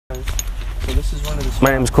So this is one of the spots.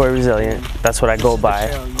 My name is Cory Resilient. That's what I go by.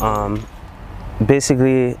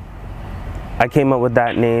 Basically, I came up with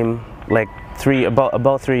that name like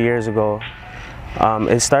about 3 years ago.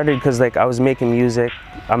 It started because like I was making music.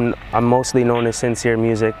 I'm mostly known as Sincere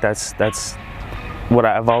Music. That's what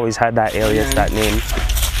I've always had, that alias, that name.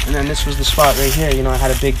 And then this was the spot right here. You know, I had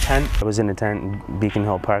a big tent. I was in a tent in Beacon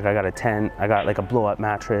Hill Park. I got a tent. I got like a blow-up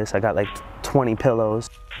mattress. I got like 20 pillows.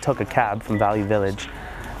 Took a cab from Value Village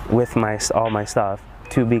with all my stuff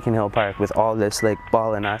to Beacon Hill Park with all this like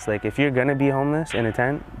ballin' ass. Like, if you're gonna be homeless in a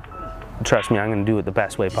tent, trust me, I'm gonna do it the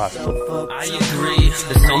best way possible. I agree,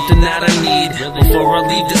 there's something that I need. Before I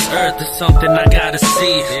leave this earth, there's something I gotta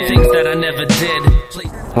see. Things that I never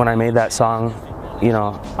did. When I made that song, you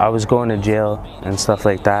know, I was going to jail and stuff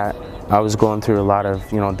like that. I was going through a lot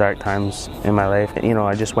of, you know, dark times in my life. You know,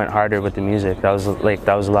 I just went harder with the music. That was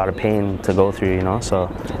a lot of pain to go through, you know.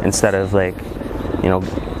 So instead of like, you know,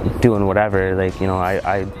 doing whatever, like, you know,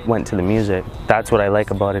 I went to the music. That's what I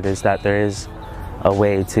like about it, is that there is a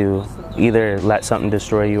way to either let something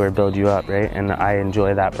destroy you or build you up, right? And I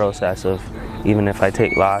enjoy that process of, even if I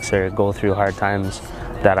take loss or go through hard times,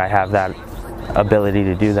 that I have that ability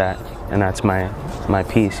to do that. And that's my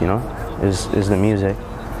piece, you know, is the music.